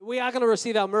we are going to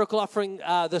receive our miracle offering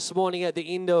this morning at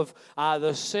the end of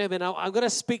the sermon. I'm going to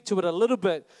speak to it a little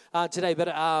bit today, but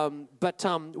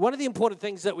one of the important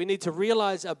things that we need to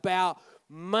realize about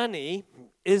money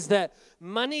is that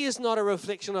money is not a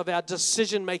reflection of our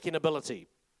decision-making ability.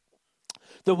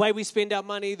 The way we spend our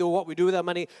money, what we do with our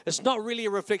money, it's not really a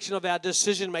reflection of our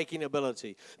decision-making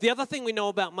ability. The other thing we know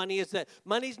about money is that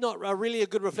money's not really a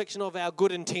good reflection of our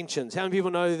good intentions. How many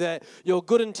people know that your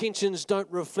good intentions don't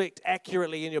reflect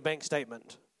accurately in your bank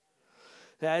statement?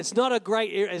 It's not a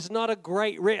great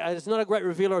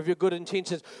revealer of your good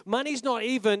intentions. Money's not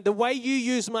even, the way you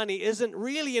use money isn't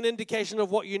really an indication of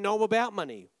what you know about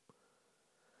money.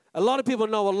 A lot of people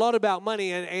know a lot about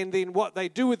money, and then what they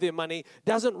do with their money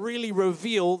doesn't really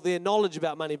reveal their knowledge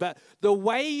about money. But the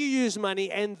way you use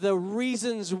money and the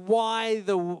reasons why,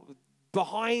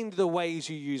 behind the ways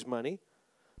you use money,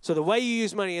 so the way you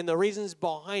use money and the reasons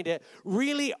behind it,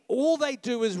 really all they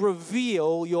do is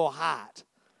reveal your heart.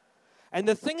 And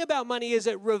the thing about money is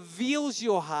it reveals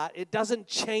your heart. It doesn't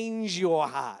change your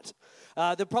heart.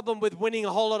 The problem with winning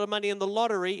a whole lot of money in the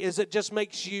lottery is it just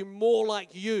makes you more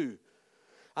like you.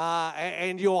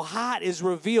 And your heart is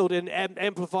revealed in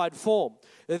amplified form.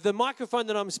 The microphone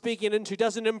that I'm speaking into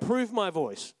doesn't improve my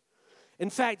voice. In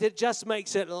fact, it just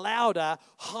makes it louder,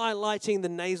 highlighting the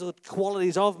nasal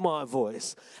qualities of my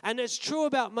voice. And it's true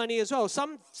about money as well.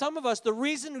 Some of us, the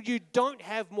reason you don't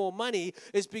have more money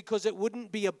is because it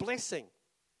wouldn't be a blessing,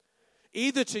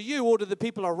 either to you or to the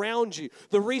people around you.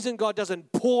 The reason God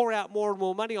doesn't pour out more and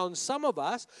more money on some of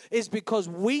us is because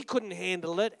we couldn't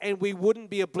handle it and we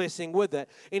wouldn't be a blessing with it.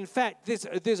 In fact,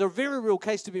 there's a very real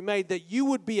case to be made that you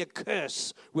would be a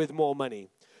curse with more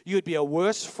money. You'd be a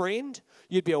worse friend.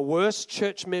 You'd be a worse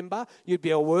church member. You'd be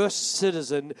a worse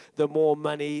citizen the more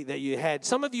money that you had.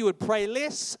 Some of you would pray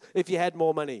less if you had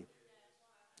more money.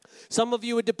 Some of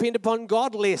you would depend upon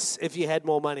God less if you had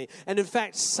more money. And in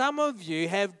fact, some of you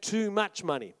have too much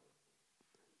money.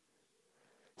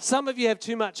 Some of you have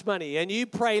too much money, and you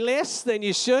pray less than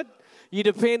you should. You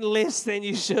depend less than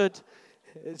you should.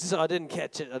 I didn't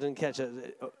catch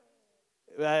it.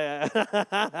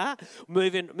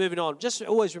 Moving on. Just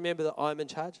always remember that I'm in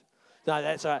charge. No,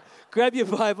 that's all right. Grab your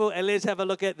Bible and let's have a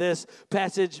look at this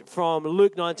passage from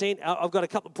Luke 19. I've got a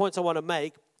couple of points I want to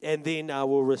make, and then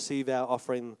we'll receive our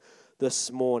offering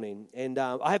this morning. And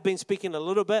I have been speaking a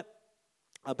little bit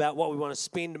about what we want to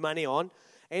spend money on.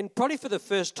 And probably for the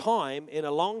first time in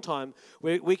a long time,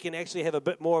 we can actually have a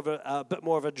bit more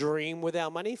of a dream with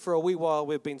our money. For a wee while,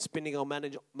 we've been spending our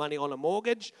money on a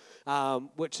mortgage,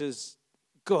 which is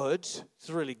good. It's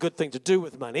a really good thing to do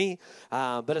with money,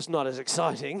 but it's not as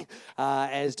exciting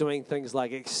as doing things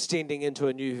like extending into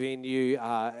a new venue,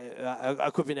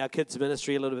 equipping our kids'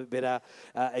 ministry a little bit better,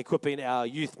 equipping our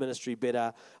youth ministry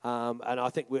better. And I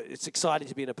think it's exciting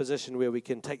to be in a position where we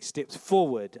can take steps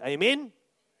forward. Amen?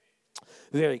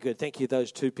 Very good. Thank you,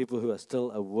 those two people who are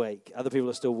still awake. Other people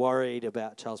are still worried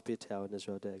about Charles Pietow and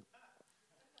Israel Day.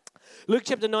 Luke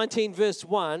chapter 19, verse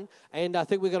 1, and I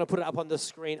think we're going to put it up on the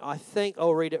screen. I think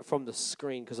I'll read it from the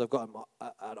screen because I've got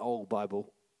an old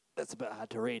Bible. That's a bit hard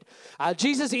to read.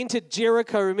 Jesus entered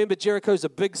Jericho. Remember, Jericho's a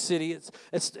big city.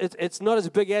 It's not as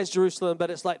big as Jerusalem, but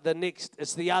it's like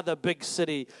it's the other big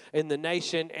city in the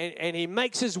nation. And he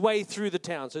makes his way through the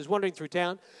town. So he's wandering through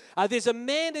town. There's a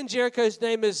man in Jericho. His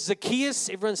name is Zacchaeus.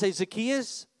 Everyone say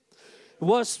Zacchaeus.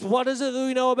 What is it that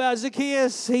we know about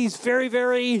Zacchaeus? He's very,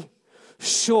 very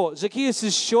short. Zacchaeus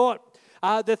is short.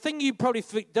 The thing you probably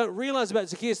don't realize about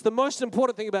Zacchaeus, the most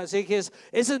important thing about Zacchaeus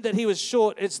isn't that he was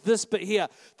short, it's this bit here,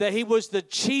 that he was the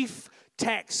chief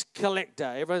tax collector.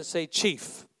 Everyone say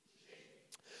chief.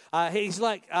 He's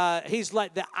like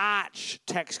the arch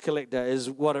tax collector is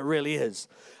what it really is.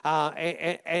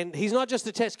 And he's not just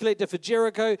the tax collector for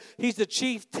Jericho, he's the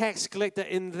chief tax collector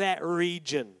in that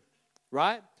region,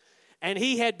 right? And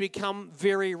he had become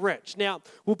very rich. Now,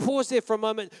 we'll pause there for a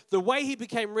moment. The way he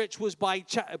became rich was by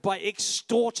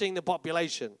extorting the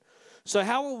population. So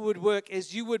how it would work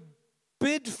is you would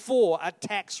bid for a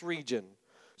tax region.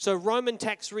 So Roman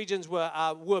tax regions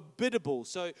were biddable.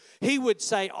 So he would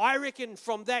say, I reckon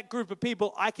from that group of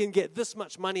people, I can get this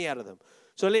much money out of them.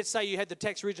 So let's say you had the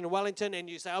tax region of Wellington, and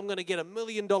you say, I'm going to get $1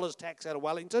 million tax out of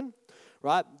Wellington.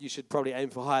 Right? You should probably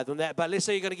aim for higher than that. But let's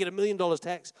say you're going to get $1 million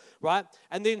tax, right?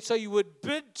 And then so you would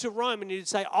bid to Rome and you'd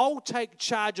say, I'll take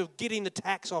charge of getting the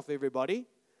tax off everybody,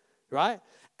 right?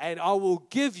 And I will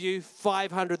give you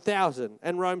 500,000.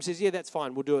 And Rome says, yeah, that's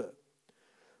fine. We'll do it,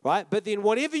 right? But then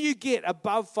whatever you get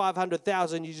above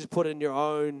 500,000, you just put in your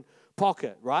own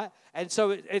pocket, right? And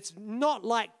so it's not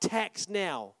like tax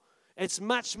now. It's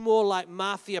much more like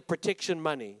mafia protection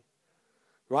money.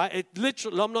 right? It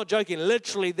literally, I'm not joking,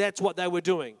 literally that's what they were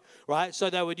doing, right? So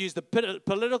they would use the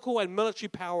political and military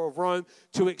power of Rome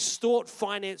to extort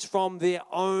finance from their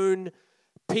own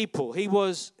people. He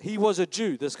was a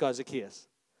Jew, this guy Zacchaeus.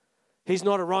 He's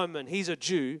not a Roman, he's a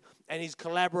Jew, and he's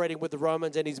collaborating with the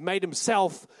Romans, and he's made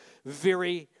himself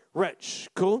very rich.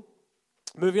 Cool?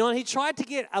 Moving on, he tried to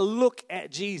get a look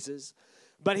at Jesus,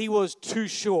 but he was too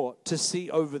short to see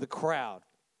over the crowd.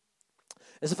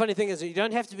 It's the funny thing is that you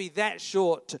don't have to be that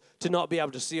short to not be able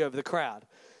to see over the crowd.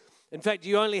 In fact,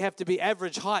 you only have to be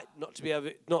average height not to be able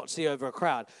not see over a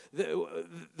crowd.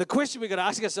 The question we've got to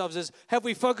ask ourselves is, have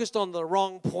we focused on the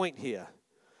wrong point here?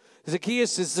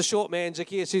 Zacchaeus is the short man.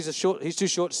 Zacchaeus, he's too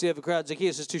short to see over a crowd.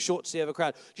 Zacchaeus is too short to see over a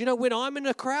crowd. Do you know, when I'm in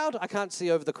a crowd, I can't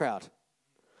see over the crowd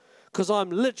because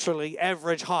I'm literally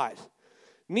average height.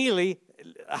 Nearly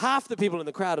half the people in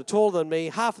the crowd are taller than me,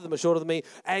 half of them are shorter than me,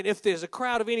 and if there's a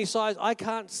crowd of any size, I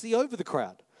can't see over the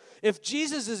crowd. If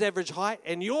Jesus is average height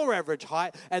and you're average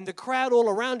height and the crowd all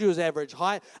around you is average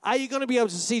height, are you going to be able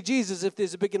to see Jesus if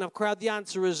there's a big enough crowd? The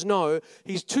answer is no.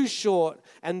 He's too short,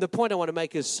 and the point I want to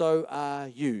make is so are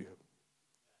you.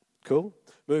 Cool?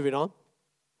 Moving on.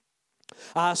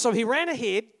 So he ran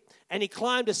ahead and he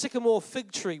climbed a sycamore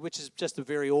fig tree, which is just a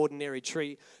very ordinary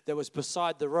tree that was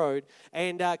beside the road,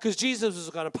 and because Jesus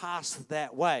was going to pass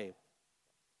that way.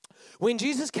 When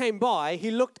Jesus came by, he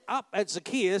looked up at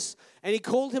Zacchaeus and he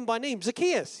called him by name.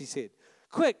 Zacchaeus, he said,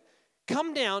 quick,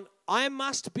 come down. I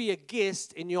must be a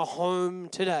guest in your home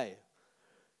today.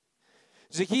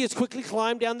 Zacchaeus quickly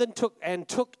climbed down and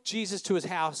took Jesus to his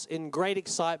house in great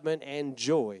excitement and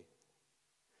joy.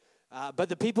 But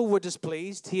the people were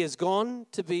displeased. He has gone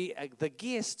to be the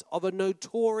guest of a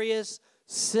notorious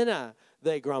sinner,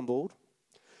 they grumbled.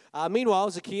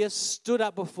 Meanwhile, Zacchaeus stood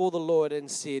up before the Lord and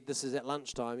said, this is at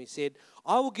lunchtime, he said,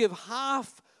 I will give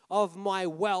half of my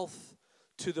wealth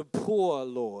to the poor,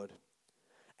 Lord.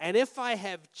 And if I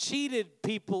have cheated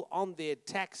people on their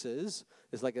taxes,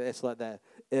 it's like that,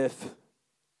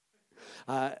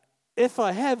 if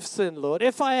I have sinned, Lord,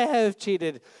 if I have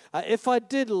cheated, if I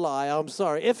did lie, I'm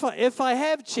sorry. If I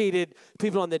have cheated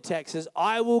people on their taxes,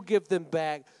 I will give them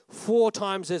back 4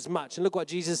 times as much. And look what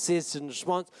Jesus says in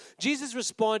response. Jesus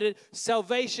responded,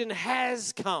 salvation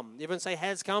has come. Everyone say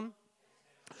has come?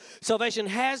 Salvation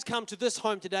has come to this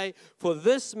home today, for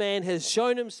this man has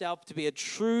shown himself to be a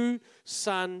true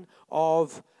son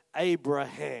of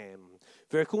Abraham.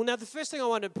 Very cool. Now, the first thing I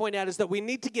want to point out is that we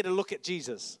need to get a look at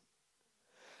Jesus.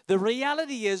 The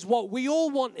reality is what we all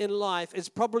want in life is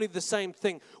probably the same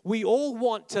thing. We all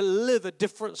want to live a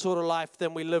different sort of life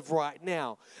than we live right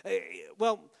now.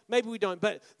 Well, maybe we don't,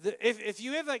 but if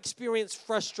you ever experience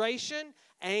frustration,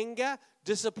 anger,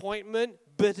 disappointment,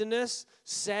 bitterness,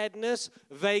 sadness,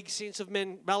 vague sense of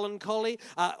melancholy,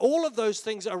 all of those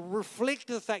things reflect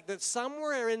the fact that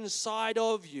somewhere inside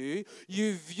of you,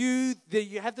 you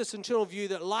have this internal view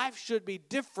that life should be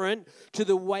different to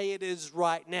the way it is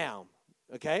right now.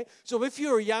 Okay, so if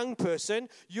you're a young person,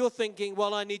 you're thinking,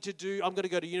 well, I'm going to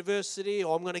go to university,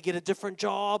 or I'm going to get a different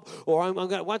job, or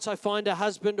once I find a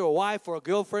husband or a wife or a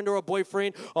girlfriend or a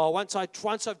boyfriend, or once I've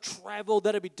traveled,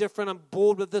 that'll be different. I'm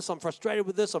bored with this, I'm frustrated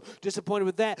with this, I'm disappointed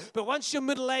with that. But once you're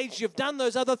middle-aged, you've done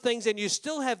those other things, and you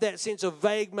still have that sense of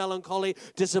vague melancholy,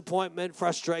 disappointment,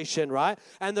 frustration, right?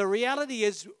 And the reality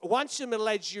is, once you're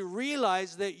middle-aged, you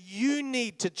realize that you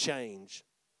need to change,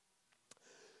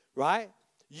 right?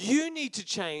 You need to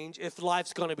change if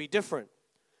life's going to be different.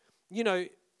 You know,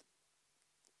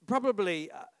 probably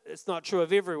it's not true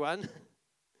of everyone.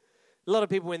 A lot of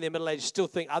people in their middle age still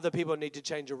think other people need to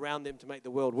change around them to make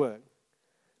the world work.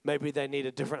 Maybe they need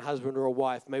a different husband or a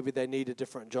wife. Maybe they need a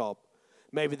different job.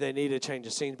 Maybe they need a change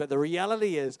of scene. But the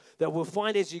reality is that we'll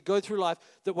find as you go through life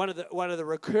that one of the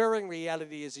recurring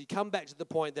reality is you come back to the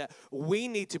point that we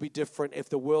need to be different if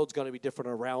the world's going to be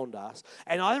different around us.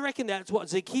 And I reckon that's what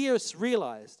Zacchaeus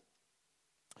realized.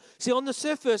 See, on the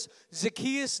surface,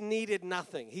 Zacchaeus needed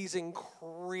nothing. He's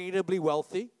incredibly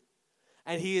wealthy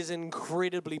and he is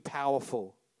incredibly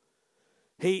powerful.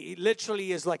 He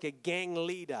literally is like a gang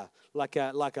leader, like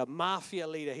a mafia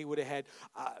leader. He would have had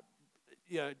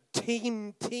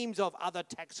teams of other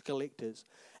tax collectors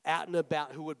out and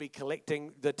about who would be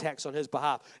collecting the tax on his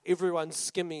behalf. Everyone's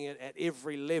skimming it at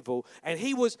every level. And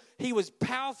he was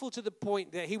powerful to the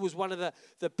point that he was one of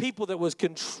the people that was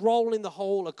controlling the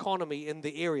whole economy in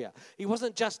the area. He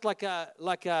wasn't just like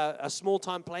a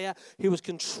small-time player. He was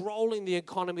controlling the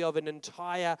economy of an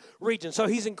entire region. So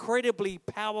he's incredibly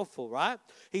powerful, right?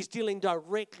 He's dealing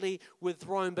directly with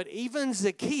Rome. But even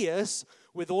Zacchaeus,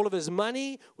 with all of his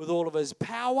money, with all of his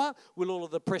power, with all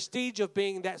of the prestige of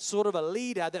being that sort of a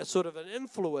leader, that sort of an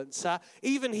influencer,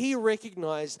 even he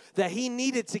recognized that he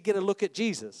needed to get a look at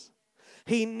Jesus.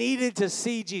 He needed to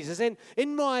see Jesus. And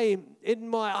I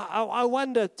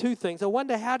wonder two things. I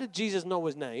wonder, how did Jesus know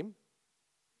his name?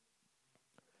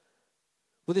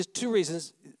 Well, there's two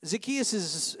reasons. Zacchaeus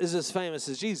is as famous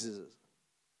as Jesus is.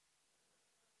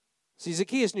 See,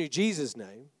 Zacchaeus knew Jesus'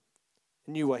 name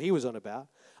and knew what he was on about.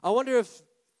 I wonder if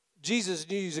Jesus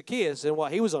knew Zacchaeus and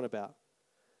what he was on about.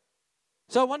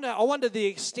 So I wonder the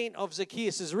extent of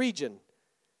Zacchaeus' region.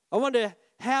 I wonder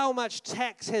how much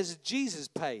tax has Jesus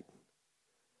paid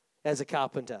as a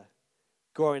carpenter,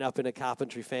 growing up in a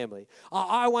carpentry family.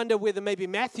 I wonder whether maybe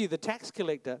Matthew, the tax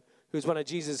collector, who's one of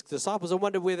Jesus' disciples, I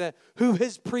wonder who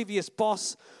his previous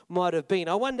boss might have been.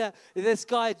 I wonder, this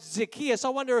guy Zacchaeus, I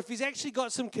wonder if he's actually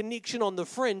got some connection on the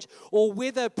fringe, or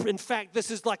whether, in fact,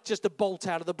 this is like just a bolt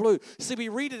out of the blue. See, we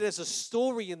read it as a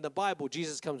story in the Bible.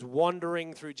 Jesus comes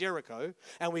wandering through Jericho,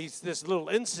 and this little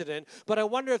incident, but I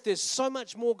wonder if there's so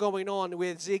much more going on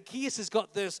where Zacchaeus has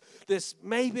got this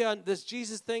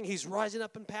Jesus thing. He's rising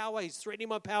up in power. He's threatening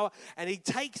my power, and he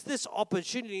takes this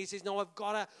opportunity. He says, no, I've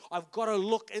got to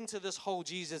look into this whole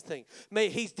Jesus thing.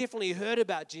 He's definitely heard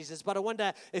about Jesus, but I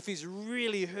wonder if he's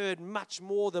really heard much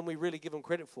more than we really give him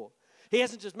credit for. He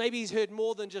hasn't just, maybe he's heard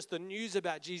more than just the news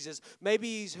about Jesus. Maybe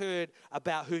he's heard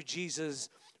about who Jesus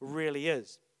really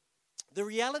is. The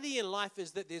reality in life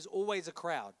is that there's always a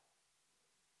crowd.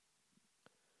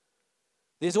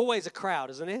 There's always a crowd,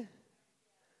 isn't there?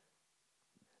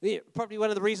 Yeah, probably one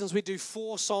of the reasons we do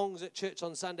 4 songs at church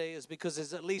on Sunday is because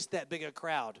there's at least that bigger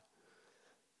crowd.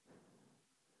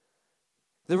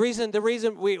 The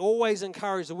reason we always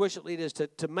encourage the worship leaders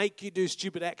to make you do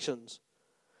stupid actions,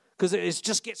 because it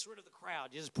just gets rid of the crowd.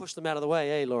 You just push them out of the way.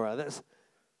 Hey, Laura, that's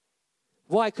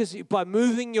why. Because by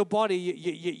moving your body,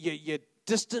 you're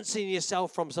distancing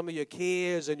yourself from some of your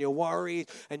cares and your worries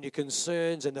and your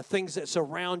concerns and the things that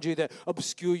surround you that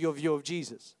obscure your view of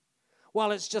Jesus.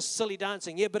 Well, it's just silly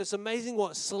dancing. Yeah, but it's amazing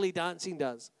what silly dancing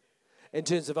does in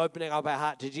terms of opening up our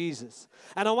heart to Jesus.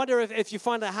 And I wonder if you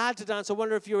find it hard to dance, I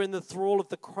wonder if you're in the thrall of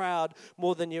the crowd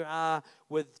more than you are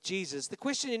with Jesus. The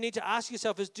question you need to ask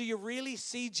yourself is, do you really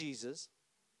see Jesus?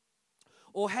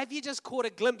 Or have you just caught a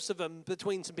glimpse of him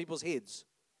between some people's heads?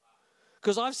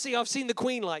 Because I've seen the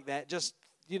Queen like that, just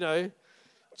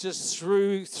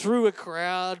through a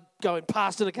crowd, going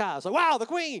past in a car. It's like, wow, the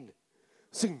Queen!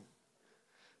 Sing.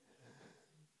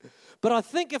 But I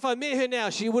think if I met her now,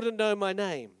 she wouldn't know my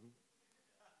name.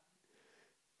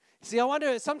 See, I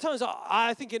wonder, sometimes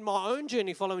I think in my own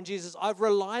journey following Jesus, I've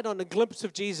relied on a glimpse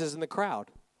of Jesus in the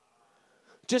crowd.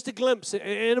 Just a glimpse.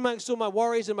 In amongst all my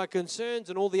worries and my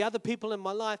concerns and all the other people in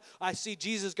my life, I see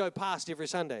Jesus go past every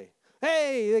Sunday.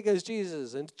 Hey, there goes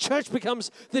Jesus. And church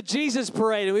becomes the Jesus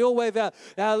parade. And we all wave our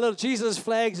little Jesus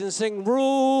flags and sing,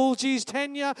 rule, Jesus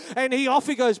tenure. And off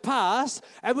he goes past.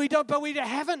 And we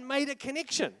haven't made a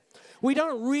connection. We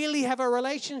don't really have a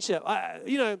relationship.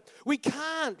 We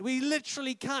can't. We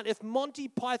literally can't. If Monty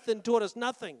Python taught us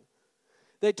nothing,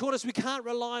 they taught us we can't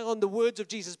rely on the words of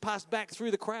Jesus passed back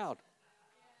through the crowd.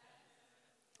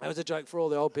 That was a joke for all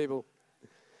the old people.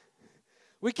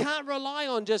 We can't rely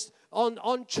on just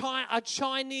on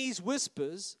Chinese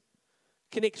whispers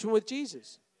connection with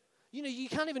Jesus. You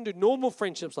can't even do normal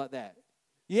friendships like that.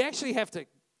 You actually have to.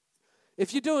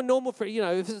 If you're doing normal,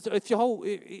 if your whole,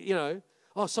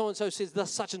 oh, so-and-so says this,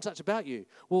 such and such about you.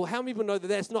 Well, how many people know that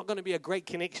that's not going to be a great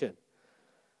connection?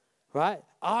 Right?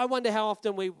 I wonder how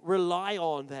often we rely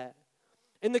on that.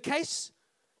 In this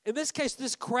case,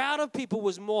 this crowd of people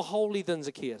was more holy than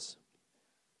Zacchaeus.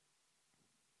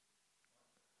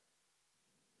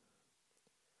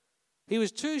 He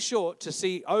was too short to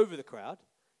see over the crowd,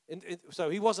 so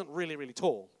he wasn't really, really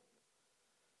tall.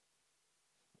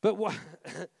 But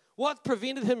what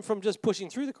prevented him from just pushing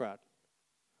through the crowd?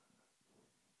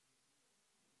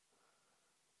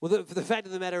 Well, the fact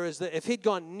of the matter is that if he'd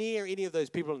gone near any of those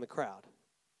people in the crowd,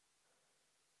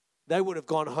 they would have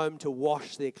gone home to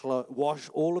wash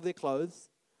all of their clothes,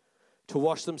 to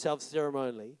wash themselves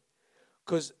ceremonially,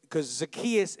 because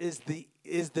Zacchaeus is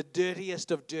the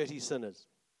dirtiest of dirty sinners.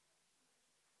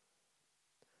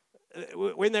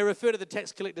 When they refer to the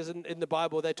tax collectors in the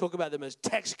Bible, they talk about them as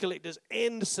tax collectors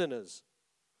and sinners.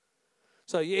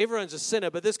 So everyone's a sinner,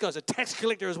 but this guy's a tax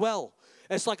collector as well.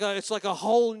 It's like a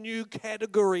whole new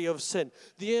category of sin.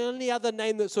 The only other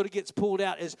name that sort of gets pulled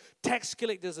out is tax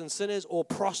collectors and sinners, or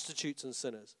prostitutes and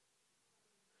sinners.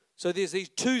 So there's these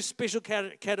two special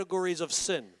categories of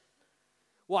sin.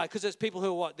 Why? Because there's people who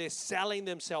are what? They're selling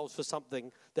themselves for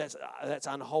something that's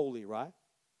unholy, right?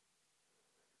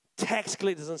 Tax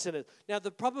collectors and sinners. Now,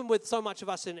 the problem with so much of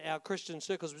us in our Christian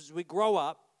circles is we grow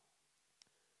up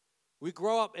We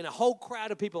grow up in a whole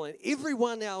crowd of people, and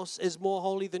everyone else is more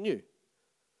holy than you.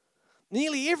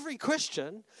 Nearly every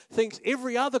Christian thinks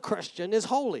every other Christian is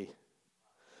holy,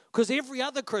 because every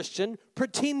other Christian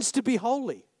pretends to be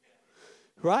holy.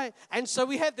 Right? And so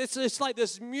we have this, it's like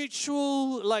this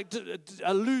mutual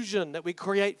illusion that we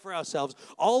create for ourselves.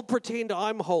 I'll pretend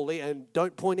I'm holy and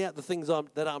don't point out the things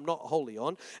that I'm not holy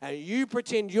on. And you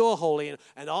pretend you're holy.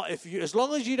 And as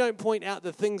long as you don't point out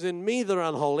the things in me that are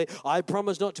unholy, I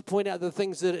promise not to point out the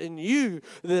things that are in you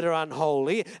that are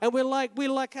unholy. And it's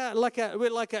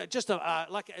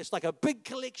like a big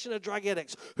collection of drug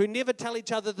addicts who never tell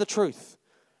each other the truth.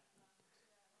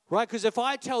 Right? Because if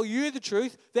I tell you the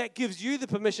truth, that gives you the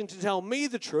permission to tell me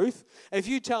the truth. If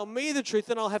you tell me the truth,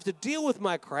 then I'll have to deal with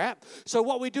my crap. So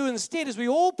what we do instead is we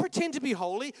all pretend to be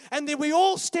holy, and then we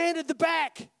all stand at the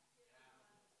back.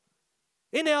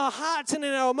 In our hearts and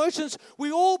in our emotions,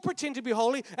 we all pretend to be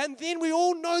holy, and then we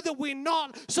all know that we're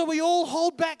not, so we all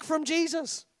hold back from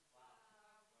Jesus.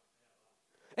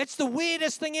 It's the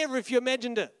weirdest thing ever if you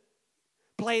imagined it,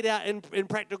 played out in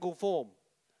practical form.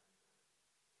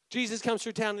 Jesus comes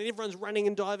through town and everyone's running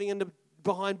and diving into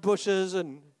behind bushes.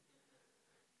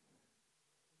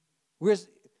 Whereas,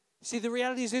 see, the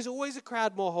reality is there's always a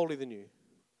crowd more holy than you.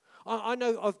 I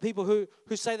know of people who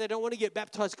say they don't want to get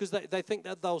baptized because they think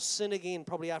that they'll sin again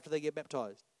probably after they get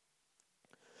baptized.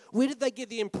 Where did they get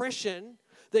the impression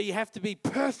that you have to be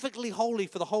perfectly holy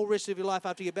for the whole rest of your life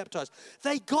after you get baptized?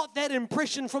 They got that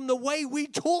impression from the way we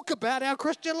talk about our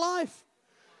Christian life.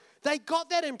 They got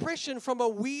that impression from a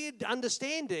weird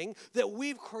understanding that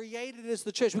we've created as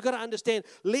the church. We've got to understand,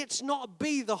 let's not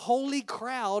be the holy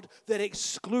crowd that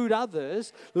exclude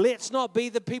others. Let's not be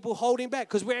the people holding back,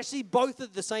 because we're actually both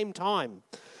at the same time.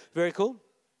 Very cool.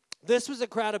 This was a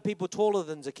crowd of people taller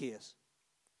than Zacchaeus.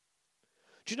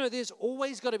 Do you know there's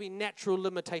always got to be natural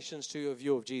limitations to your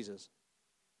view of Jesus?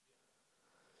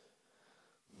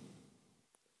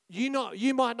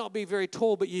 You might not be very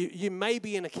tall, but you may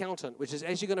be an accountant, which is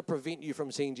actually going to prevent you from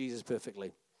seeing Jesus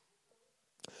perfectly.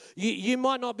 You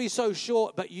might not be so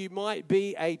short, but you might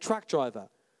be a truck driver,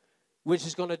 which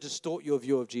is going to distort your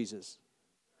view of Jesus.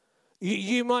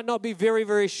 You might not be very,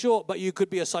 very short, but you could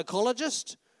be a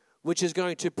psychologist, which is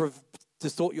going to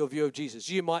distort your view of Jesus.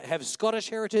 You might have Scottish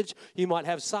heritage. You might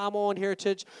have Samoan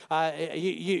heritage.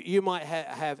 You might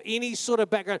have any sort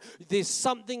of background. There's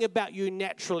something about you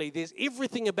naturally. There's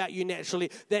everything about you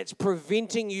naturally that's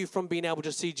preventing you from being able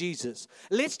to see Jesus.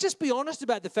 Let's just be honest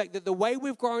about the fact that the way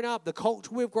we've grown up, the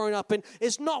culture we've grown up in,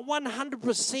 is not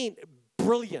 100%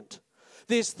 brilliant.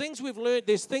 There's things we've learned,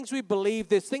 there's things we believe,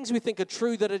 there's things we think are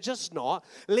true that are just not.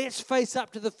 Let's face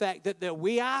up to the fact that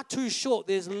we are too short.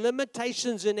 There's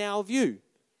limitations in our view.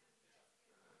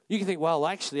 You can think, well,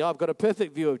 actually, I've got a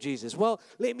perfect view of Jesus. Well,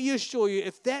 let me assure you,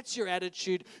 if that's your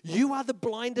attitude, you are the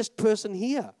blindest person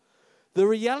here. The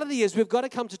reality is we've got to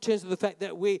come to terms with the fact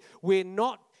that we're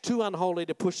not too unholy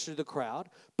to push through the crowd,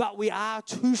 but we are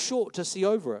too short to see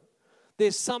over it.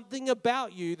 There's something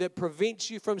about you that prevents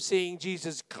you from seeing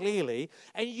Jesus clearly,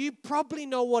 and you probably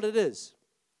know what it is.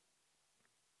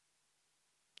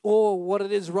 Or what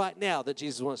it is right now that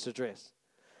Jesus wants to address.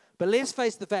 But let's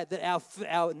face the fact that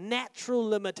our natural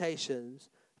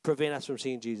limitations prevent us from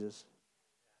seeing Jesus.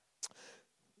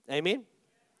 Amen?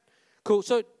 Cool.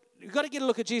 So you've got to get a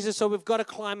look at Jesus, so we've got to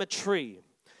climb a tree.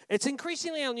 It's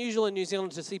increasingly unusual in New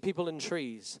Zealand to see people in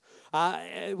trees.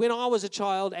 When I was a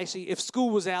child, actually, if school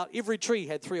was out, every tree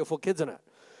had 3 or 4 kids in it.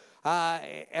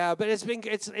 But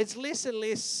it's less and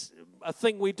less a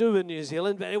thing we do in New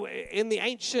Zealand. But in the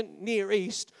ancient Near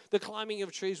East, the climbing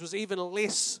of trees was even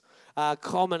less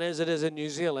common as it is in New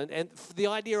Zealand. And the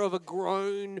idea of a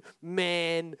grown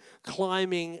man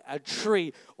climbing a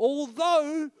tree,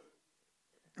 although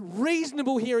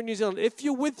reasonable here in New Zealand, if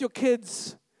you're with your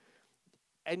kids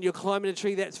and you're climbing a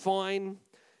tree, that's fine.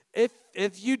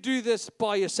 If you do this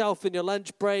by yourself in your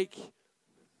lunch break,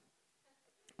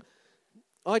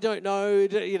 I don't know,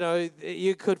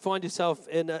 you could find yourself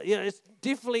in it's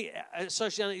definitely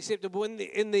socially unacceptable.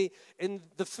 In the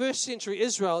first century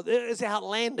Israel, it's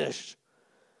outlandish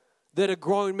that a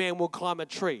grown man will climb a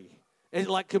tree. It's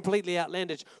like completely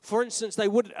outlandish. For instance,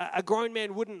 a grown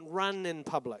man wouldn't run in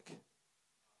public.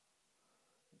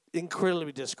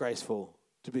 Incredibly disgraceful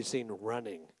to be seen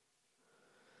running.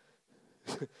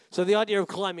 So the idea of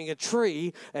climbing a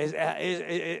tree is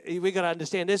we got to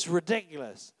understand it's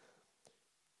ridiculous.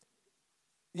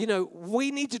 We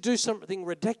need to do something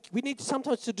ridiculous. We need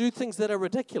sometimes to do things that are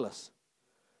ridiculous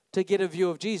to get a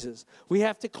view of Jesus. We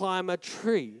have to climb a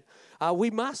tree.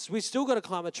 We still got to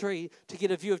climb a tree to get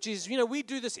a view of Jesus. We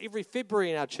do this every February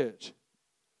in our church.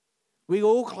 We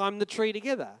all climb the tree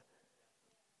together.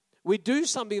 We do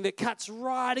something that cuts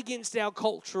right against our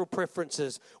cultural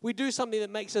preferences. We do something that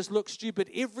makes us look stupid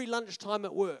every lunchtime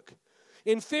at work.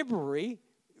 In February,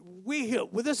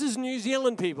 this is New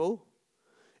Zealand, people.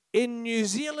 In New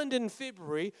Zealand in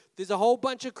February, there's a whole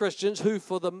bunch of Christians who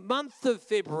for the month of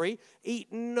February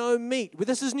eat no meat. Well,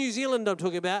 this is New Zealand I'm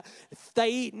talking about. They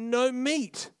eat no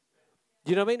meat.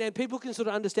 You know what I mean? And people can sort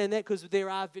of understand that because there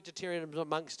are vegetarians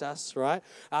amongst us, right?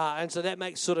 And so that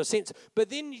makes sort of sense. But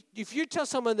then if you tell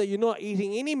someone that you're not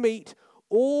eating any meat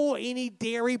or any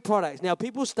dairy products, now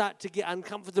people start to get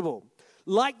uncomfortable,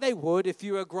 like they would if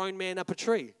you were a grown man up a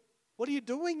tree. What are you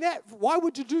doing that? Why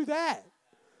would you do that?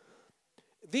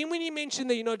 Then when you mention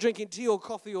that you're not drinking tea or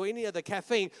coffee or any other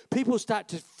caffeine, people start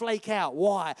to flake out.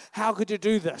 Why? How could you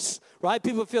do this? Right?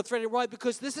 People feel threatened, right?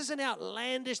 Because this is an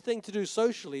outlandish thing to do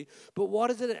socially, but what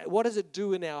does it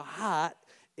do in our heart?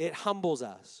 It humbles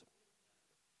us,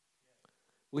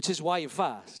 which is why you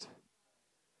fast.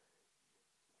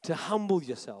 To humble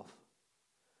yourself.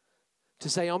 To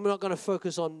say, I'm not going to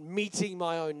focus on meeting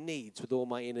my own needs with all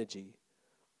my energy.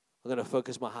 I'm going to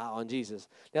focus my heart on Jesus.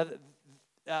 Now,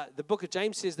 the book of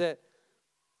James says that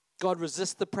God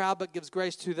resists the proud but gives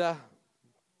grace to the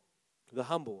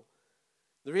humble.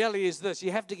 The reality is this: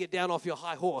 you have to get down off your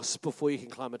high horse before you can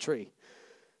climb a tree.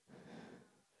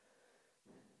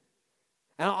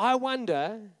 And I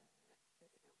wonder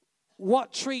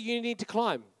what tree you need to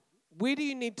climb. Where do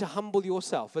you need to humble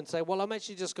yourself and say, well, I'm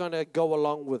actually just going to go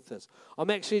along with this. I'm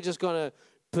actually just going to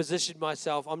position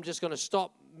myself. I'm just going to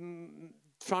stop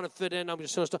trying to fit in. I'm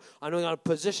just going to stop. I'm going to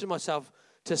position myself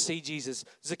to see Jesus.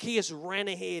 Zacchaeus ran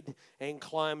ahead and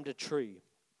climbed a tree.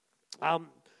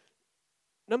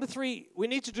 Number 3, we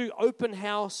need to do open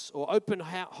house or open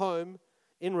home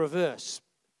in reverse.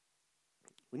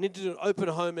 We need to do an open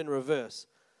home in reverse.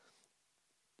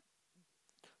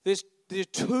 There's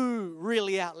 2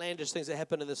 really outlandish things that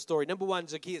happen in this story. Number 1,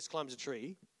 Zacchaeus climbs a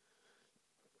tree.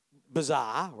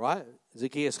 Bizarre, right?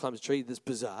 Zacchaeus climbs a tree. That's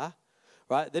bizarre.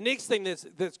 Right? The next thing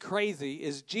that's crazy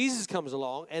is Jesus comes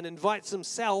along and invites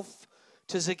himself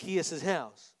to Zacchaeus'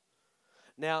 house.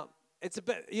 Now, it's a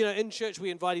bit, in church we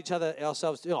invite each other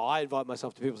ourselves. I invite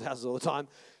myself to people's houses all the time.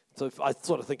 So I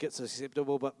sort of think it's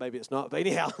acceptable, but maybe it's not. But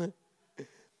anyhow.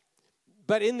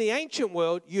 But in the ancient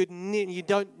world, you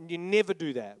never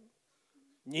do that.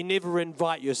 You never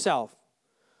invite yourself.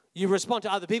 You respond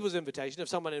to other people's invitation. If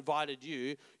someone invited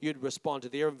you, you'd respond to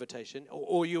their invitation,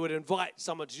 or you would invite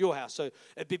someone to your house. So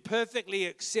it'd be perfectly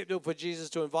acceptable for Jesus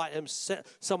to invite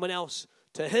someone else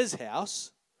to his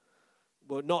house.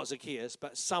 Well, not Zacchaeus,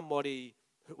 but somebody,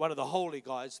 one of the holy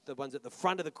guys, the ones at the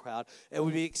front of the crowd. It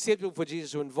would be acceptable for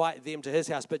Jesus to invite them to his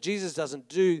house, but Jesus doesn't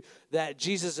do that.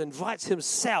 Jesus invites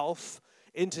himself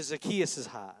into Zacchaeus'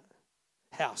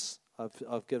 house.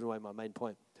 I've given away my main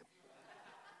point.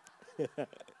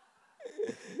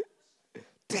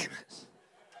 Damn it.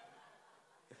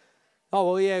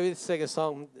 Oh, well, yeah, let's sing a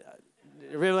song.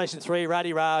 Revelation 3,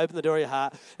 rah-dee-rah, open the door of your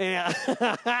heart. Yeah.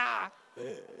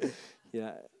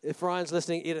 Yeah. If Ryan's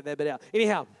listening, edit that bit out.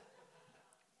 Anyhow,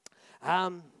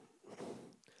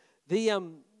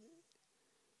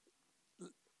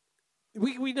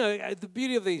 we know the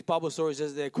beauty of these Bible stories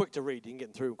is they're quick to read. You can get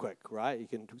them through quick, right? You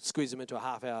can squeeze them into a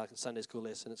half-hour Sunday school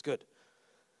lesson. It's good.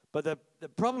 But the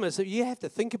problem is that you have to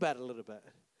think about it a little bit.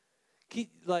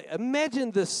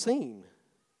 Imagine this scene.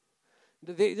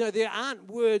 There aren't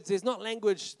words, there's not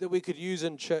language that we could use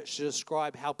in church to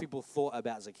describe how people thought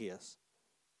about Zacchaeus.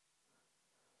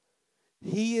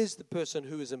 He is the person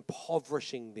who is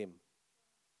impoverishing them.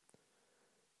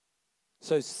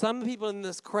 So some people in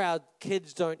this crowd,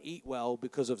 kids don't eat well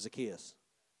because of Zacchaeus.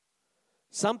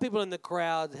 Some people in the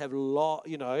crowd have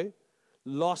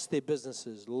lost their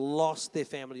businesses, lost their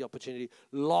family opportunity,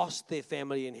 lost their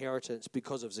family inheritance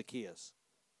because of Zacchaeus.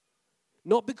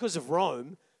 Not because of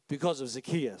Rome, because of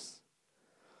Zacchaeus.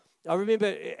 I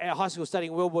remember at high school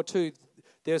studying World War II,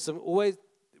 there's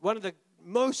one of the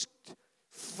most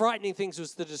frightening things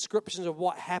was the descriptions of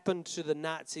what happened to the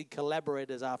Nazi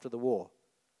collaborators after the war.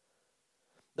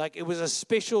 Like it was a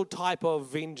special type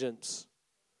of vengeance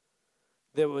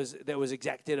that was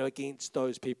exacted against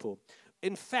those people.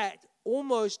 In fact,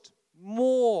 almost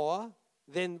more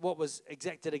than what was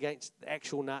exacted against the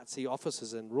actual Nazi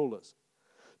officers and rulers.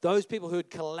 Those people who had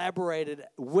collaborated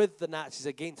with the Nazis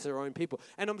against their own people.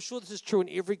 And I'm sure this is true in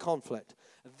every conflict.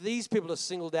 These people are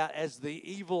singled out as the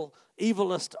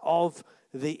evilest of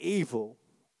the evil.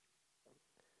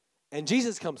 And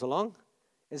Jesus comes along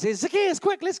and says, Zacchaeus,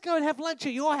 quick, let's go and have lunch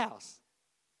at your house.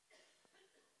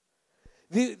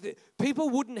 The people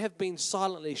wouldn't have been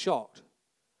silently shocked.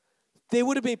 There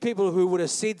would have been people who would have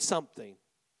said something.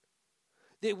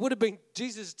 There would have been,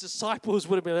 Jesus' disciples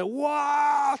would have been like,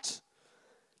 what?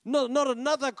 Not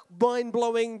another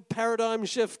mind-blowing,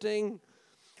 paradigm-shifting,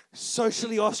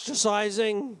 socially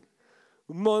ostracizing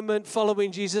moment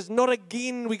following Jesus. Not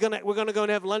again. We're gonna go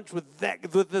and have lunch with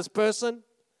this person.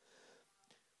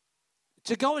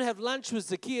 To go and have lunch with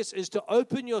Zacchaeus is to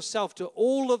open yourself to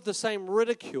all of the same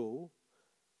ridicule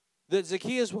that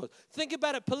Zacchaeus was. Think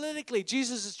about it politically.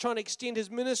 Jesus is trying to extend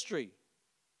his ministry.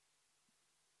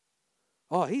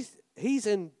 Oh, he's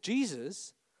in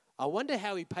Jesus. I wonder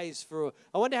how he paid for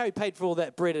all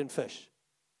that bread and fish.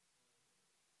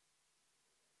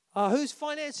 Oh, who's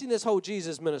financing this whole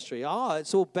Jesus ministry? Oh,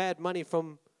 it's all bad money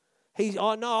from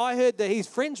I heard that he's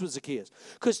friends with Zacchaeus.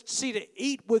 Because, see, to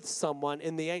eat with someone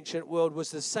in the ancient world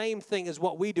was the same thing as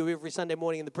what we do every Sunday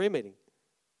morning in the prayer meeting,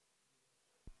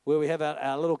 where we have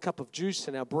our little cup of juice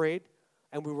and our bread,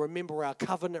 and we remember our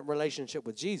covenant relationship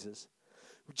with Jesus.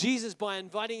 Jesus, by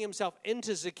inviting himself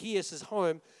into Zacchaeus'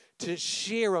 home to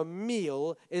share a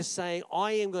meal, is saying,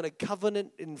 I am going to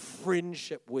covenant in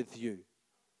friendship with you.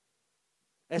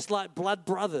 It's like blood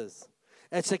brothers.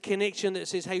 It's a connection that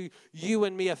says, hey, you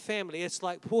and me are family. It's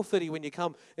like porphyry when you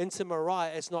come into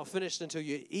Moriah. It's not finished until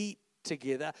you eat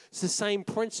together. It's the same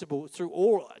principle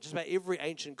through just about every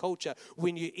ancient culture.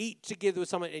 When you eat together with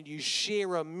someone and you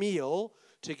share a meal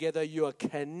together, you are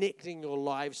connecting your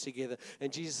lives together.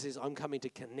 And Jesus says, I'm coming to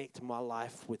connect my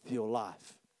life with your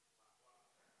life.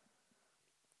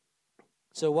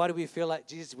 So why do we feel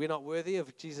like we're not worthy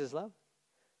of Jesus' love?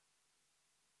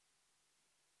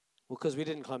 Well, because we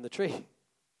didn't climb the tree.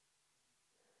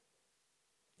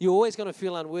 You're always going to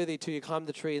feel unworthy till you climb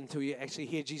the tree, until you actually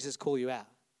hear Jesus call you out.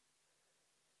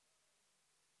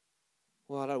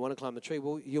 Well, I don't want to climb the tree.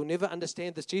 Well, you'll never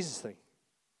understand this Jesus thing.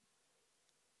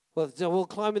 Well,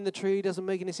 climbing the tree doesn't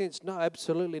make any sense. No,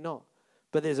 absolutely not.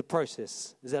 But there's a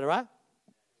process. Is that all right?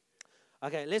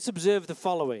 Okay, let's observe the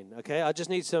following. Okay, I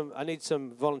need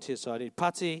some volunteers. So I need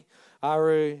Pati,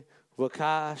 Aru,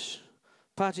 Wakash,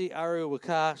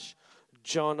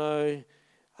 Jono,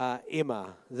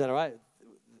 Emma. Is that all right?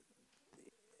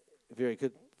 Very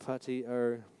good. Pati,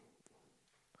 Aru.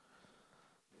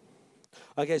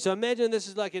 Okay, so imagine this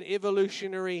is like an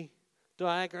evolutionary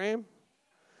diagram.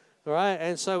 All right,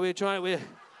 and so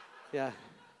yeah.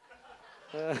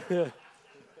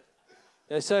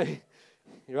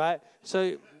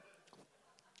 So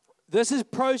this is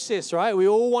process, right? We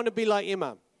all want to be like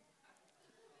Emma.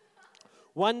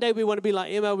 One day we want to be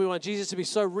like Emma. We want Jesus to be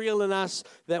so real in us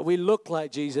that we look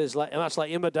like Jesus, much like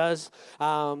Emma does.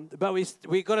 But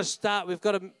we've got to start. We've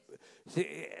got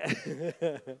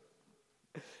to.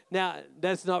 Now,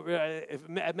 that's not.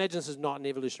 Imagine this is not an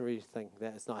evolutionary thing.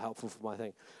 That's not helpful for my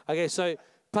thing. Okay, so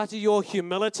part of your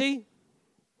humility.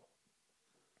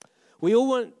 We all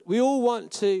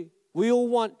want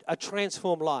a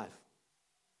transformed life,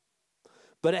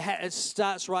 but it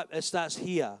starts right. It starts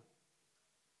here.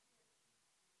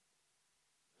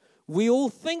 We all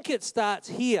think it starts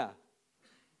here.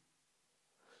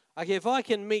 Okay, if I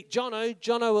can meet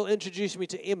Jono will introduce me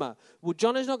to Emma. Well,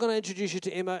 Jono's not going to introduce you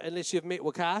to Emma unless you've met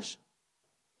Wakash.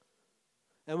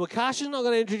 And Wakash is not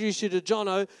going to introduce you to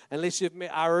Jono unless you've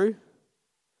met Aru.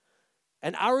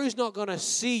 And Aru's not going to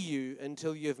see you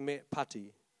until you've met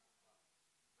Pati.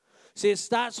 See, it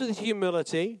starts with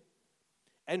humility.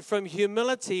 And from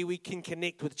humility, we can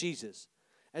connect with Jesus.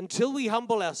 Until we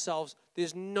humble ourselves,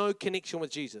 there's no connection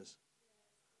with Jesus.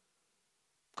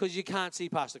 Because you can't see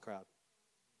past the crowd.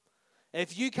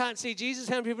 If you can't see Jesus,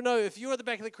 how many people know if you're at the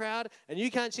back of the crowd and you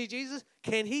can't see Jesus,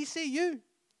 can he see you?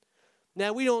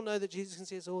 Now, we don't know that Jesus can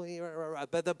see us all here,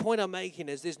 but the point I'm making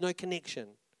is there's no connection.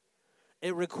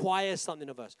 It requires something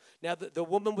of us. Now, the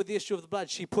woman with the issue of the blood,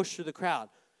 she pushed through the crowd.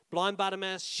 Blind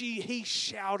Bartimaeus, he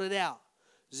shouted out.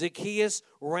 Zacchaeus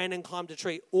ran and climbed a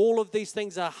tree. All of these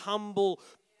things are humble,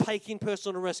 taking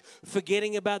personal risk,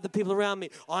 forgetting about the people around me.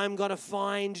 I'm going to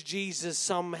find Jesus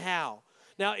somehow.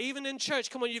 Now, even in church,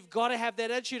 come on, you've got to have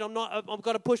that attitude. I've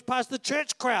got to push past the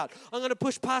church crowd. I'm going to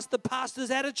push past the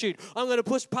pastor's attitude. I'm going to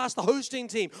push past the hosting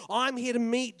team. I'm here to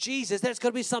meet Jesus. That's got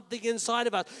to be something inside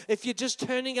of us. If you're just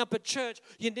turning up at church,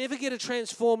 you never get a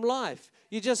transformed life.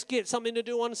 You just get something to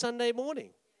do on Sunday morning,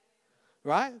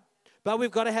 right? But we've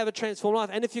got to have a transformed life.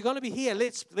 And if you're going to be here,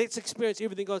 let's experience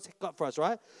everything God's got for us,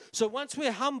 right? So once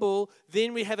we're humble,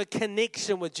 then we have a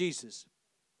connection with Jesus.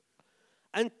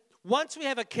 And once we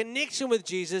have a connection with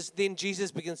Jesus, then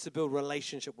Jesus begins to build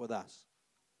relationship with us.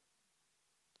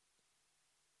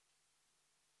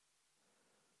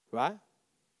 Right?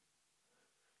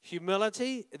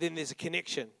 Humility, then there's a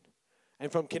connection.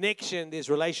 And from connection, there's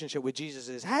relationship where Jesus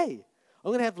says, hey, I'm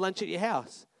going to have lunch at your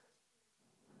house.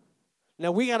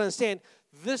 Now, we got to understand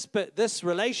this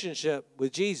relationship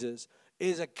with Jesus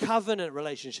is a covenant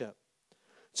relationship.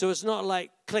 So it's not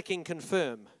like clicking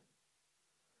confirm.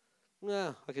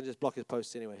 No, I can just block his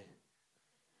posts anyway.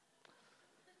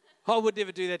 I would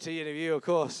never do that to any of you, of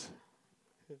course.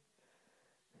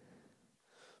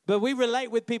 But we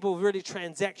relate with people really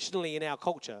transactionally in our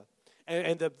culture.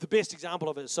 And the best example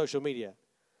of it is social media,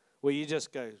 where you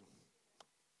just go,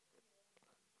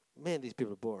 man, these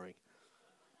people are boring.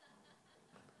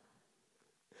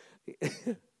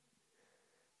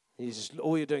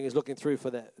 All you're doing is looking through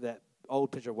for that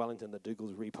old picture of Wellington that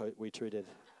Dougal's retweeted.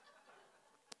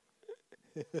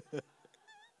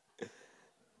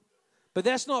 But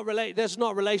that's not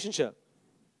relationship.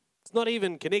 It's not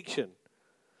even connection.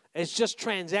 It's just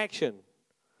transaction.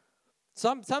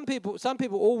 Some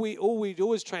people all we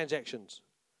do is transactions.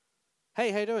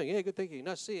 Hey, how you doing? Yeah, good, thank you.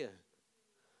 Nice to see you.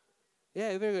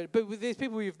 Yeah, very good. But with these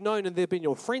people you've known and they've been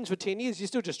your friends for 10 years, you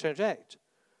still just transact.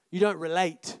 You don't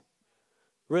relate.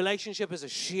 Relationship is a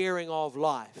sharing of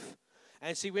life.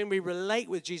 And see, when we relate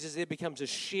with Jesus, it becomes a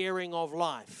sharing of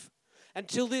life.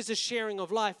 Until there's a sharing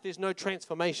of life, there's no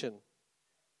transformation.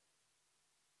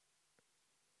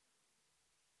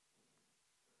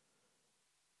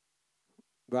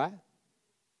 Right?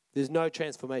 There's no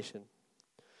transformation.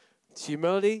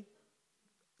 Humility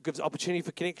gives opportunity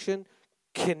for connection.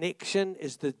 Connection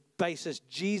is the basis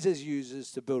Jesus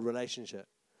uses to build relationship.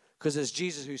 Because it's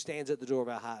Jesus who stands at the door of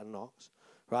our heart and knocks.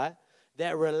 Right?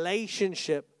 That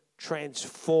relationship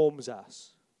transforms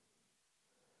us.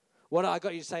 What I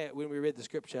got you to say it when we read the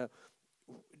scripture,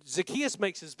 Zacchaeus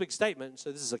makes his big statement.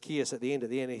 So this is Zacchaeus at the end.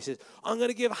 He says, I'm going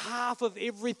to give half of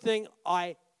everything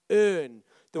I earn.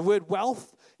 The word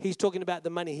wealth, he's talking about the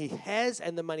money he has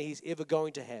and the money he's ever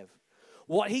going to have.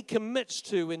 What he commits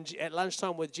to at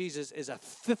lunchtime with Jesus is a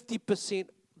 50%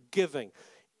 giving.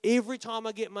 Every time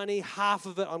I get money, half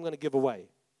of it I'm going to give away.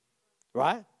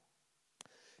 Right?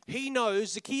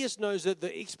 Zacchaeus knows that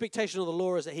the expectation of the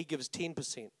law is that he gives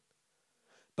 10%.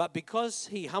 But because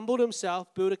he humbled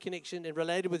himself, built a connection, and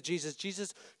related with Jesus,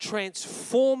 Jesus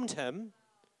transformed him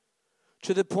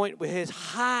to the point where his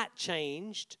heart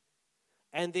changed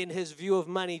and then his view of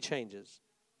money changes.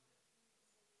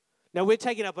 Now, we're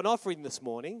taking up an offering this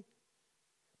morning,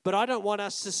 but I don't want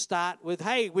us to start with,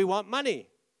 hey, we want money.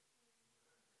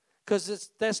 Because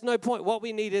that's no point. What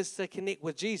we need is to connect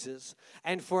with Jesus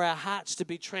and for our hearts to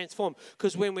be transformed.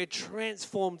 Because when we're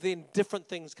transformed, then different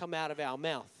things come out of our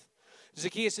mouth.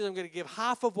 Zacchaeus says, I'm going to give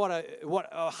half of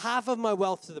half of my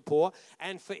wealth to the poor,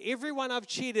 and for everyone I've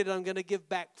cheated, I'm going to give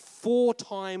back 4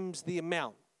 times the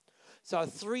amount. So a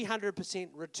 300%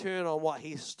 return on what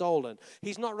he's stolen.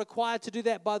 He's not required to do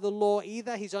that by the law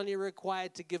either. He's only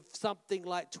required to give something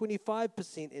like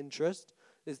 25% interest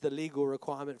is the legal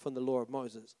requirement from the law of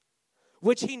Moses,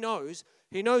 which he knows.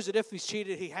 He knows that if he's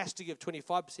cheated, he has to give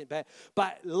 25% back.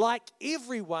 But like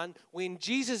everyone, when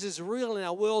Jesus is real in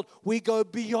our world, we go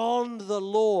beyond the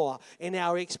law in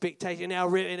our expectation,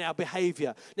 in our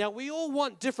behavior. Now, we all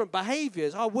want different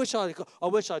behaviors. I wish I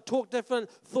talked different,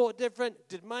 thought different,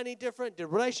 did money different, did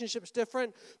relationships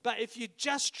different. But if you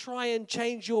just try and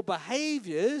change your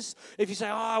behaviors, if you say,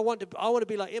 I want to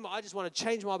be like Emma, I just want to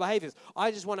change my behaviors.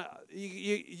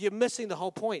 You're missing the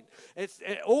whole point.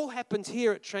 It all happens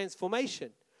here at transformation.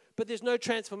 But there's no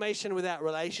transformation without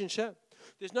relationship.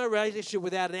 There's no relationship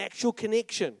without an actual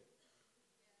connection.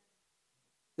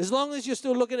 As long as you're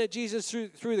still looking at Jesus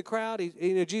through the crowd,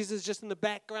 Jesus is just in the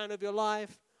background of your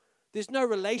life, there's no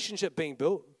relationship being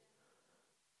built.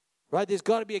 Right? There's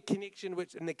got to be a connection,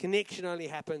 and the connection only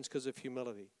happens because of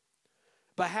humility.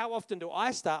 But how often do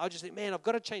I start? I just think, man, I've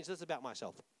got to change this about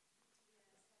myself.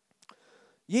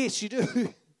 Yes, you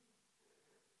do.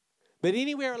 But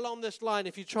anywhere along this line,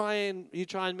 if you try and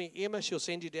meet Emma, she'll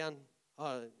send you down.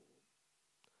 Oh,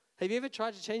 have you ever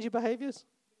tried to change your behaviors?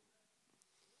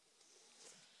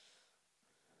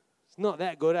 It's not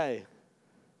that good, eh?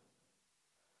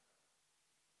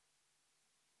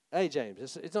 Hey,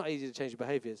 James, it's not easy to change your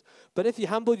behaviors. But if you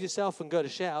humble yourself and go to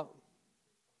shout,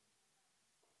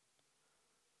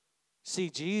 see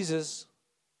Jesus,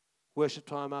 worship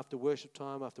time after worship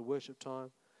time after worship time,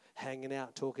 hanging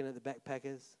out, talking at the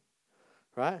backpackers.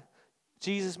 Right?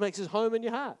 Jesus makes his home in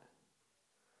your heart.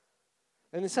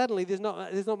 And then suddenly there's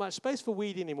not much space for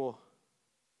weed anymore.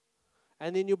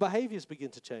 And then your behaviors begin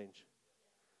to change.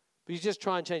 But you just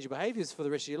try and change your behaviors for the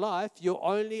rest of your life, you're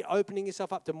only opening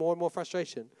yourself up to more and more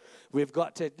frustration.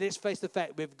 Let's face the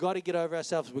fact, we've got to get over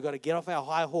ourselves. We've got to get off our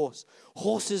high horse.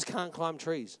 Horses can't climb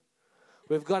trees.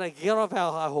 We've got to get off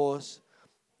our high horse.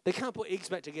 They can't put eggs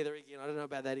back together again. I don't know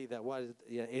about that either.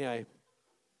 Anyway.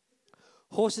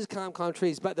 Horses can't climb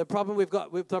trees, but the problem we've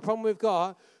got,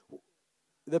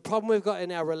 The problem we've got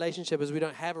in our relationship is we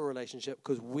don't have a relationship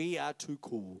because we are too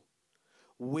cool.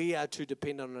 We are too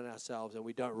dependent on ourselves, and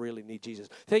we don't really need Jesus.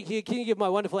 Thank you. Can you give my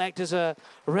wonderful actors a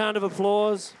round of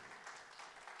applause?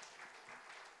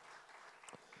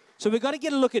 So we've got to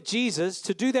get a look at Jesus.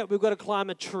 To do that, we've got to climb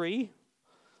a tree.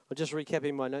 I'm just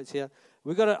recapping my notes here.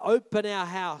 We've got to open our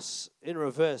house in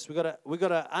reverse. We've got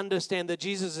to understand that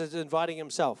Jesus is inviting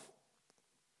himself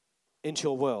into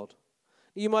your world.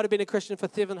 You might have been a Christian for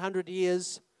 700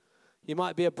 years. You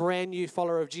might be a brand new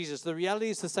follower of Jesus. The reality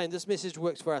is the same. This message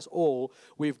works for us all.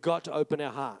 We've got to open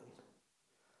our heart.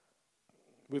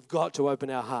 We've got to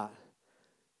open our heart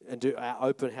and do our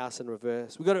open house in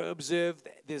reverse. We've got to observe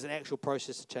that there's an actual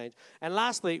process to change. And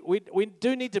lastly, we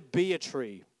do need to be a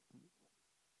tree.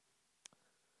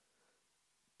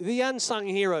 The unsung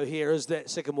hero here is that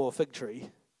sycamore fig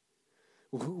tree.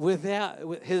 Without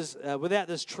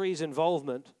this tree's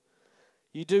involvement,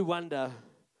 you do wonder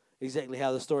exactly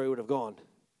how the story would have gone.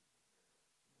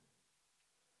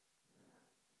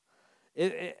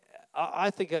 I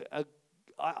think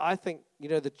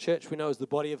the church we know is the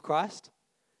body of Christ.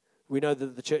 We know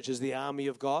that the church is the army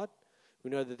of God.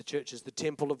 We know that the church is the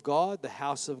temple of God, the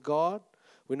house of God.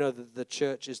 We know that the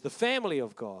church is the family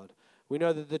of God. We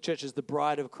know that the church is the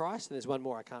bride of Christ. And there's one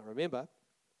more I can't remember.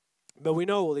 But we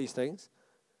know all these things.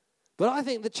 But I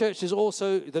think the church is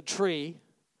also the tree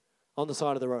on the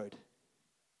side of the road.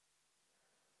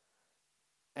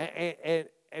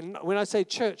 And when I say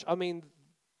church, I mean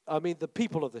the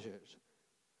people of the church.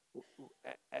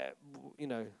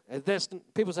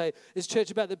 People say, is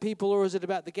church about the people or is it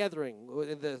about the gathering, or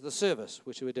the service,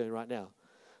 which we're doing right now?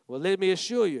 Well, let me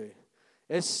assure you,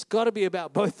 it's got to be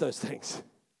about both those things.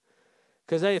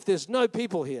 Because if there's no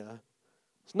people here,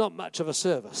 it's not much of a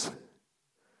service.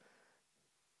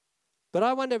 But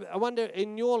I wonder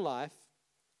in your life,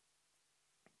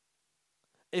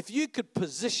 if you could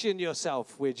position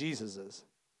yourself where Jesus is,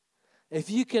 if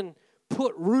you can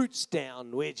put roots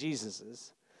down where Jesus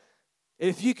is,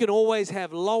 if you can always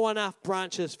have low enough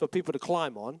branches for people to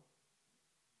climb on,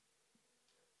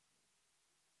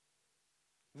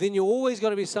 then you're always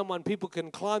going to be someone people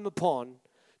can climb upon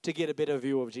to get a better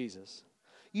view of Jesus.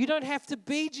 You don't have to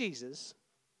be Jesus.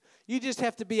 You just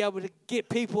have to be able to get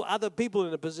other people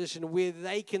in a position where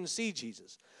they can see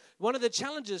Jesus. One of the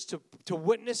challenges to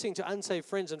witnessing to unsaved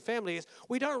friends and family is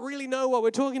we don't really know what we're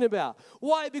talking about.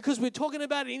 Why? Because we're talking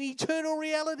about an eternal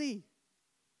reality.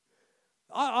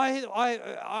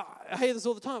 I hear this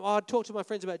all the time. I talk to my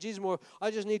friends about Jesus more.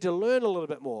 I just need to learn a little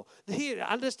bit more. Here,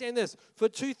 understand this. For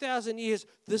 2,000 years,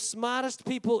 the smartest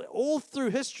people all through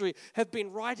history have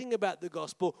been writing about the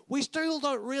gospel. We still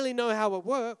don't really know how it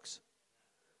works.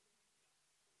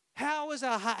 How is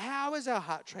our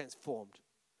heart transformed?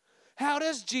 How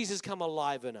does Jesus come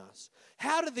alive in us?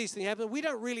 How do these things happen? We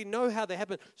don't really know how they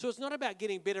happen. So it's not about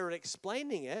getting better at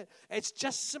explaining it. It's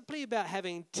just simply about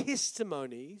having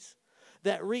testimonies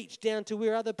that reach down to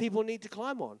where other people need to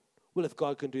climb on. Well, if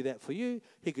God can do that for you,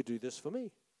 he could do this for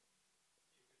me.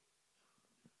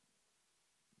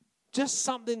 Just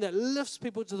something that lifts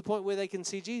people to the point where they can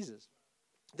see Jesus.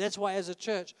 That's why as a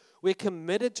church, we're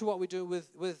committed to what we do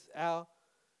with our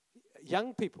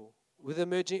young people, with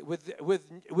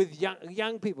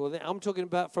young people. I'm talking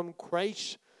about from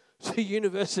creche to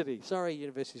university. Sorry,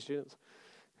 university students.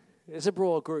 It's a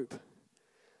broad group.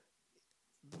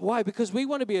 Why? Because we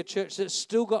want to be a church that's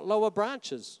still got lower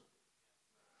branches.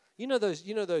 You go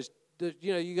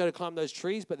to climb those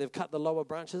trees, but they've cut the lower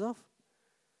branches off.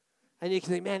 And you can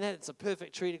think, man, that's a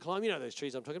perfect tree to climb. You know those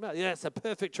trees I'm talking about. Yeah, it's a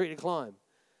perfect tree to climb.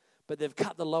 But they've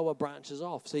cut the lower branches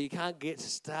off, so you can't get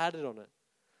started on it.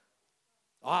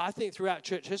 I think throughout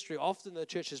church history, often the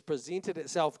church has presented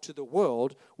itself to the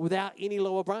world without any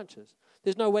lower branches.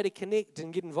 There's no way to connect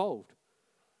and get involved.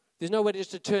 There's no way just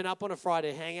to turn up on a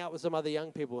Friday, hang out with some other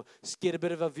young people, get a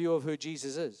bit of a view of who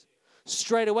Jesus is.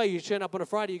 Straight away, you turn up on a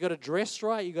Friday, you've got to dress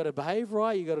right, you've got to behave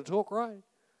right, you've got to talk right.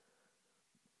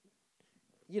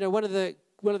 You know, one of the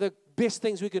best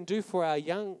things we can do for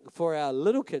our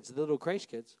little kids, the little creche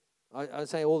kids, I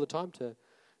say all the time to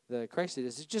the creche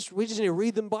leaders, is we just need to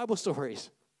read them Bible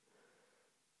stories.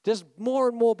 Just more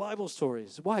and more Bible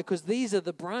stories. Why? Because these are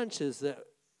the branches that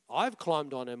I've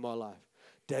climbed on in my life.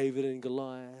 David and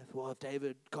Goliath. Well,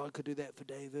 if God could do that for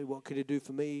David, what could he do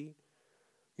for me?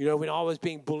 You know, when I was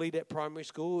being bullied at primary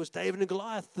school, it was David and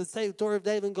Goliath, the story of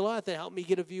David and Goliath that helped me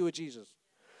get a view of Jesus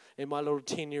in my little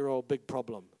 10-year-old big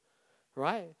problem,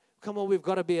 right? Come on, we've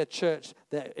got to be a church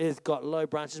that has got low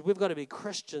branches. We've got to be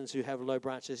Christians who have low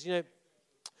branches. You know,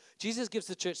 Jesus gives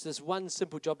the church this one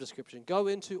simple job description. Go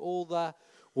into all the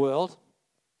world.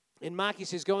 In Mark, he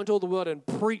says, go into all the world and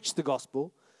preach the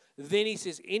gospel. Then he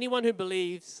says, anyone who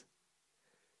believes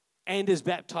and is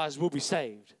baptized will be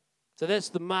saved. So that's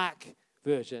the Mark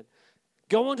version.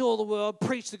 Go into all the world,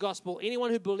 preach the gospel.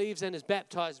 Anyone who believes and is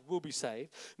baptized will be saved.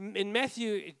 In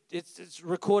Matthew, it's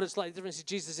recorded slightly different.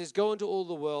 Jesus says, go into all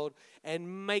the world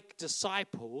and make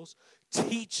disciples,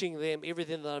 teaching them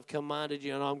everything that I've commanded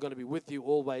you, and I'm going to be with you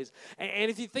always. And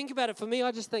if you think about it, for me,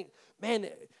 I just think, man,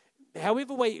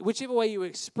 whichever way you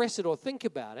express it or think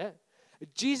about it,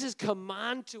 Jesus'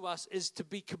 command to us is to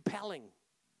be compelling,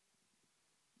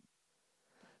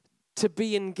 to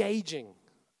be engaging,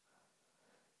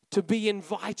 to be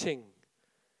inviting,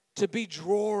 to be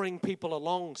drawing people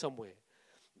along somewhere.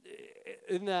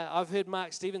 I've heard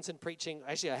Mark Stevenson preaching.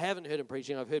 Actually, I haven't heard him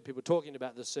preaching. I've heard people talking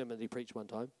about this sermon that he preached one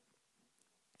time.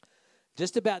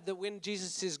 Just about that when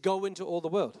Jesus says, go into all the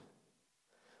world.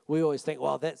 We always think,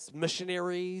 well, that's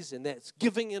missionaries and that's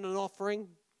giving in an offering,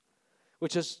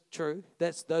 which is true.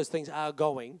 Those things are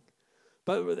going.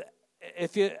 But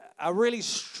a really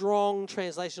strong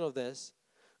translation of this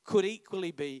could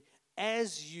equally be,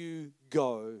 as you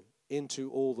go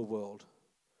into all the world.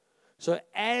 So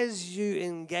as you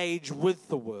engage with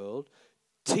the world,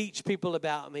 teach people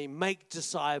about me, make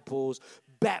disciples,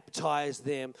 baptize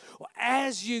them. Or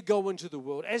as you go into the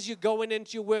world, as you're going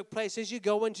into your workplace, as you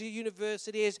go into your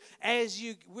university,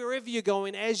 wherever you're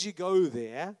going, as you go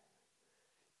there,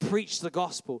 preach the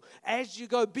gospel. As you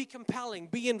go, be compelling,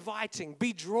 be inviting,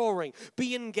 be drawing,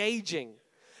 be engaging.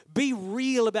 Be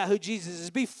real about who Jesus is.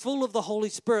 Be full of the Holy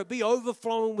Spirit. Be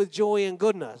overflowing with joy and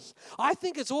goodness. I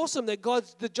think it's awesome that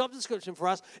the job description for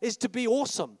us is to be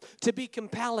awesome, to be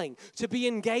compelling, to be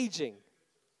engaging.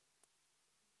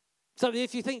 So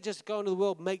if you think just go into the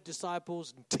world, make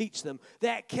disciples, and teach them,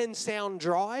 that can sound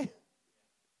dry.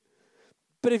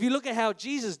 But if you look at how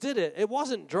Jesus did it, it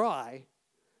wasn't dry.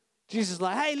 Jesus is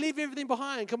like, hey, leave everything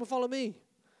behind. Come and follow me.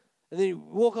 And then you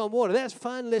walk on water. That's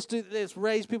fun. Let's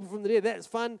raise people from the dead. That's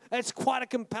fun. That's quite a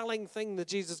compelling thing that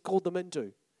Jesus called them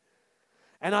into.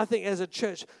 And I think as a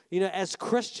church, as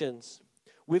Christians,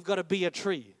 we've got to be a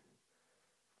tree.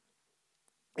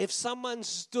 If someone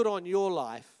stood on your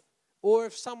life, or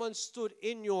if someone stood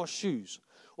in your shoes,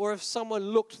 or if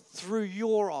someone looked through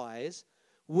your eyes,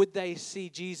 would they see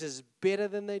Jesus better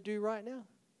than they do right now?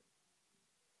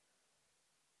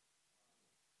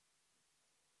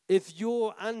 If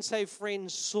your unsaved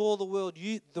friends saw the world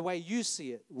the way you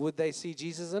see it, would they see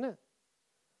Jesus in it?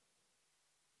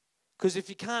 Because if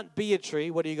you can't be a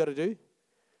tree, what do you got to do?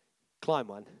 Climb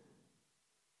one.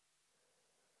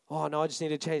 Oh, no, I just need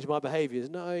to change my behaviors.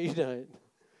 No, you don't.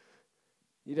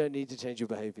 You don't need to change your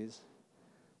behaviors.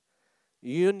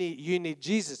 You need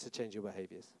Jesus to change your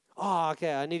behaviors. Oh,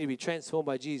 okay, I need to be transformed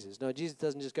by Jesus. No, Jesus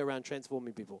doesn't just go around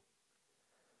transforming people.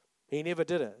 He never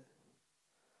did it.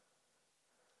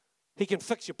 He can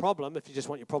fix your problem if you just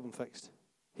want your problem fixed.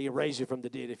 He can raise you from the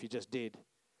dead if you're just dead.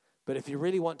 But if you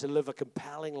really want to live a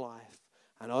compelling life,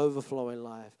 an overflowing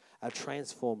life, a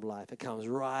transformed life, it comes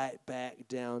right back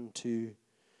down to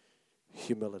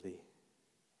humility.